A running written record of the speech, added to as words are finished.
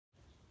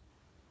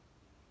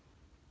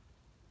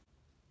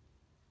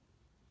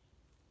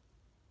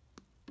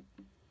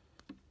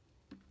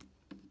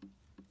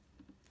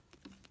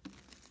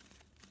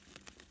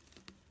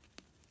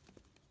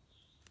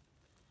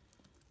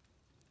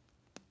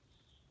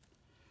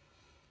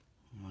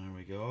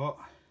go.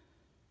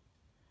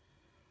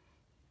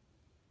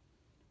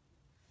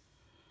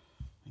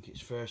 I think it's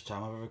the first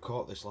time I've ever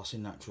caught this lass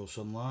in natural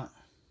sunlight.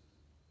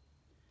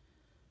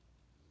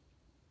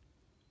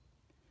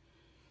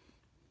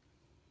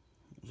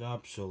 It's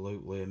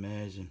absolutely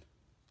amazing.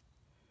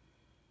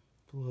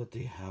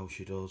 Bloody hell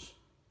she does.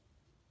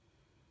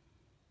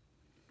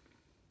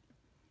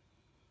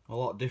 A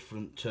lot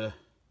different to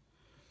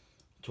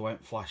when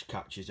Flash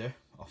catches her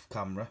off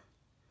camera.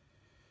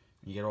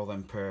 You get all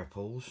them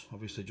purples.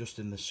 Obviously just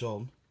in the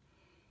sun,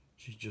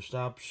 she's just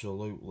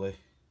absolutely,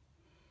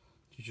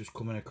 she's just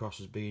coming across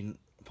as being,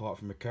 apart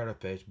from a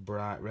carapace,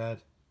 bright red.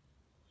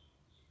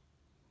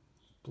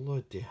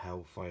 Bloody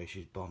hellfire,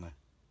 she's bonny.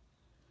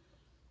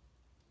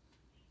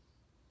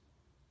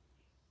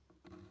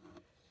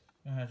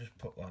 I just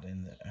put that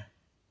in there.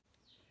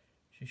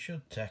 She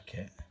should take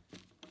it.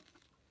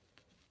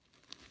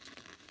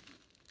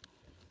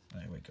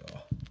 There we go.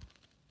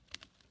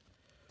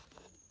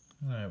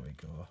 There we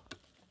go.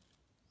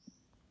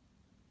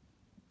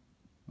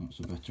 That's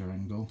a better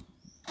angle.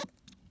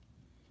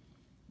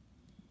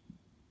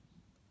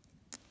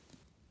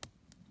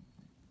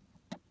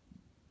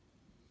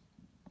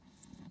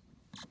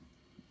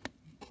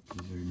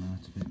 Zoom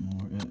out a bit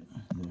more at it.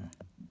 There.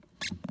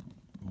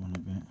 Go on a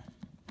bit.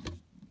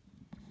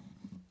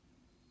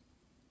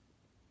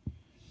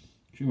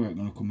 She weren't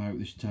going to come out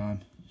this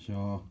time,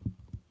 so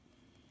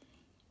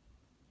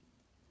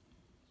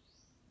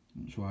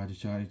that's why I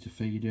decided to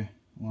feed her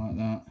like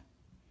that.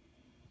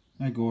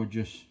 They're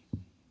gorgeous.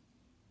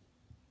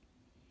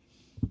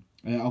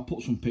 I'll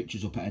put some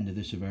pictures up at the end of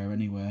this of her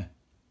anyway,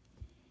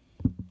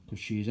 because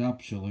she is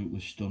absolutely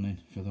stunning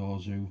for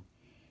those who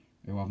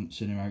haven't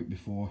seen her out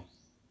before.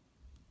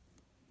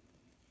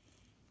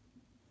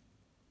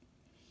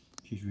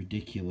 She's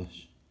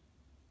ridiculous.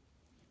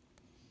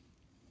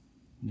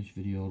 This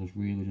video just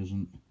really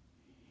doesn't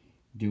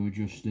do her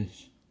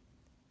justice.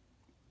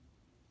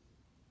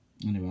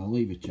 Anyway, I'll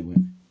leave it to it.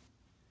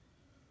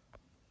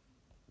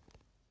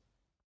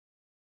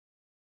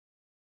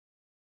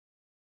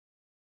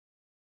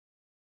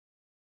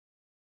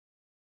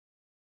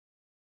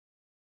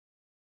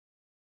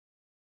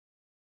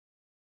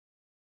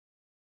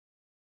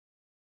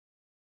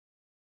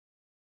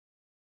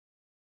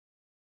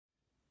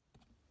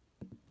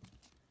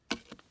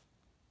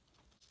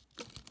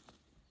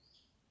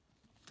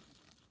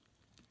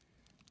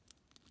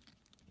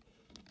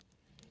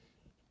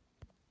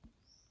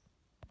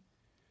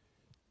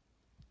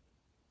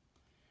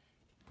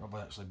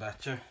 Probably actually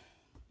better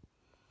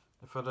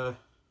if I'd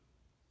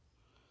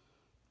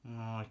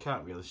I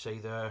can't really see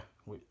there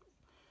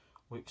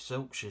which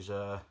silk she's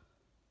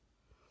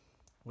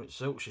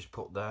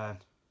put down,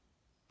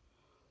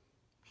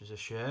 which is a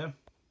shame.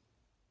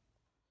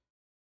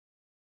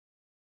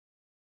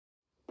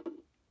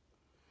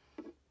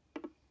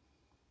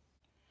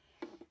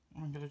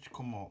 I'm gonna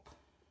come up.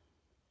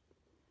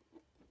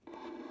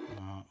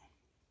 Right.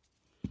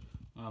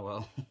 Oh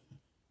well.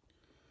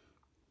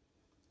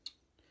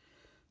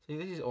 See,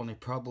 this is the only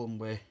problem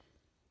we're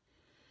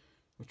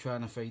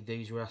trying to feed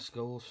these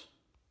rascals,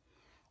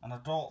 and I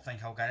don't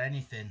think I'll get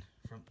anything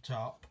from the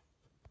top.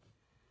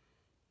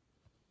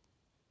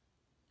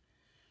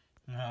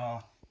 No,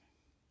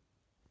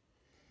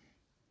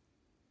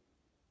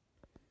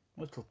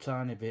 little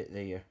tiny bit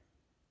there.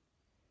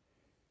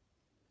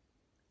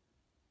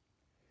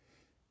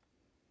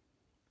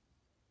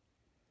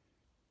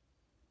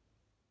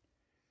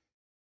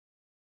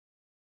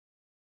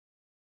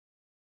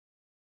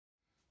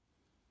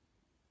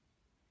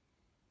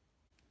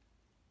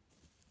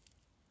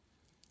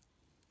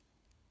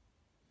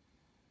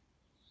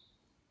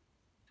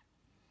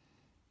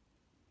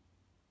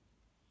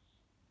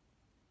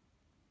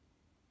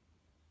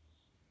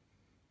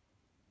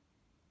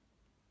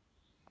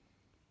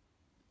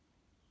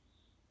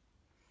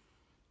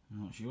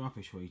 That's you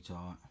happy,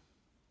 sweetheart?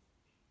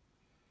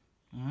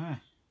 Aye.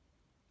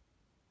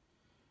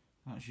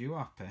 That's you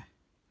happy?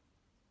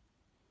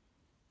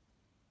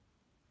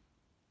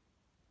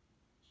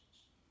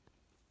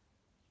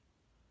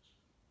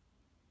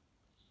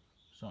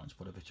 Starting to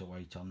put a bit of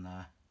weight on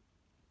there.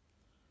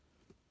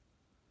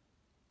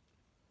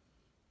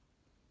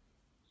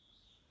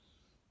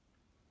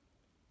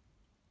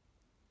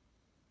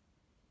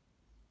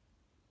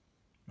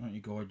 Aren't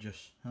you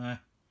gorgeous? Aye.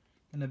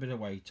 And a bit of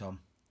weight on.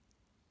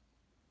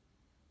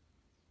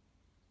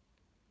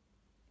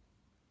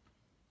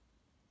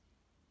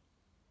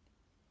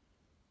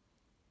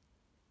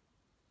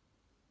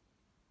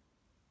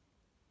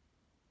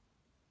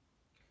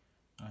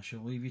 I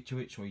shall leave you to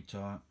it,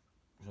 sweetheart,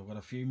 because I've got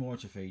a few more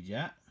to feed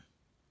yet.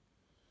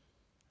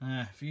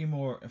 A few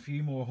more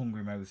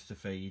hungry mouths to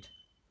feed.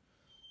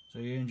 So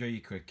you enjoy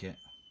your cricket.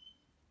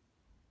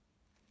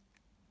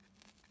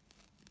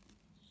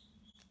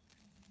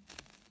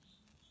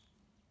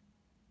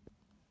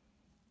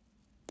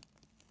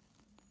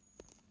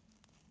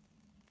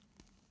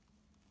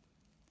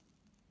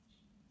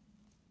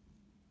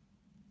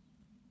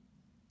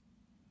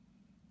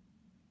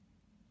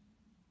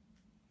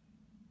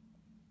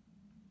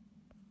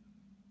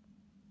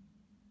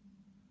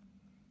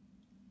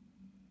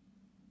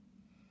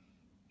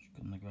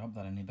 Couldn't have grabbed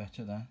that any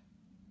better then.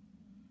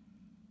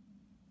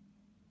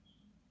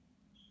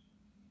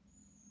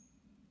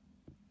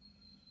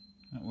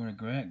 That were a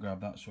great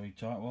grab, that,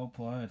 sweetheart. Well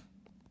played.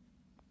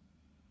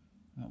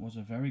 That was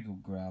a very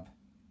good grab.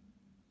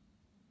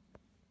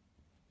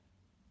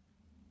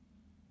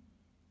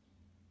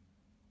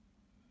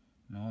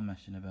 No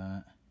messing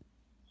about.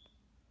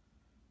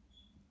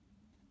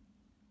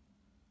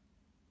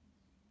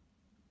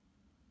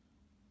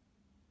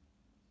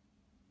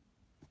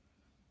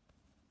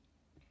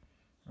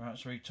 Right,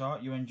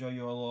 sweetheart, you enjoy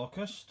your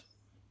locust.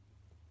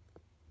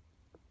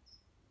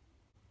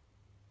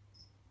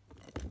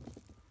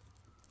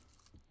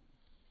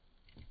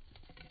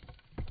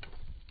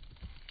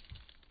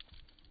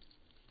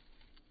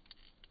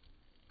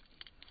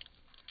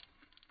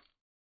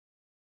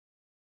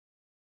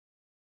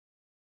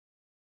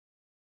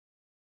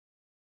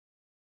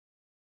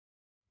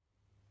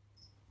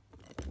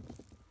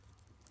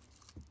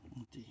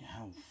 Bloody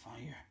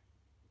hellfire.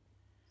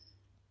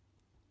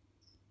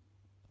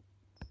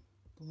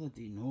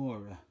 Bloody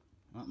Nora.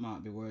 That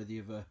might be worthy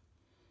of a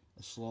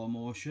slow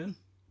motion.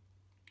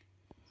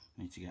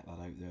 Need to get that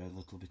out there, a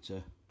little bit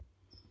of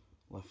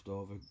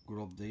leftover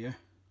grub there.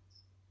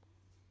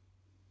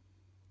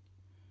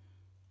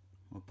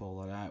 I'll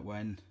pull that out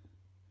when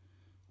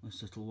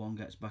this little one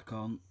gets back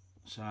on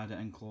side of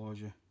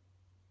enclosure.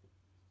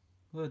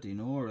 Bloody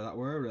Nora, that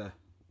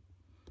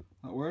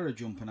were a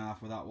jumping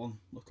half with that one,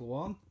 little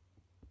one.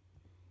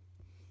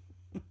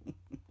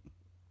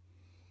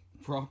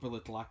 Proper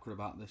little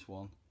acrobat, this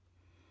one.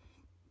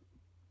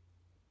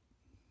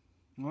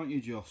 Aren't you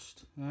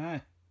just?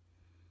 Aye.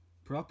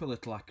 Proper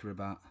little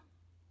acrobat.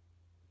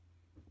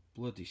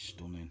 Bloody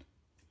stunning.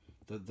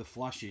 The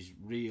flash is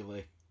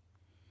really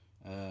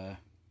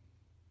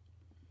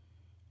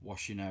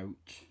washing out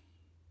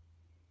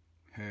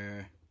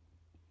her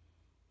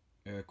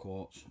air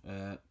quotes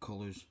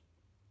colours.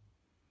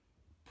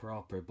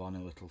 Proper bonny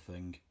little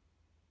thing.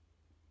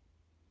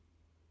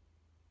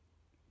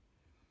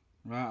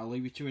 Right, I'll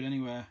leave you to it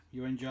anyway.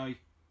 You enjoy.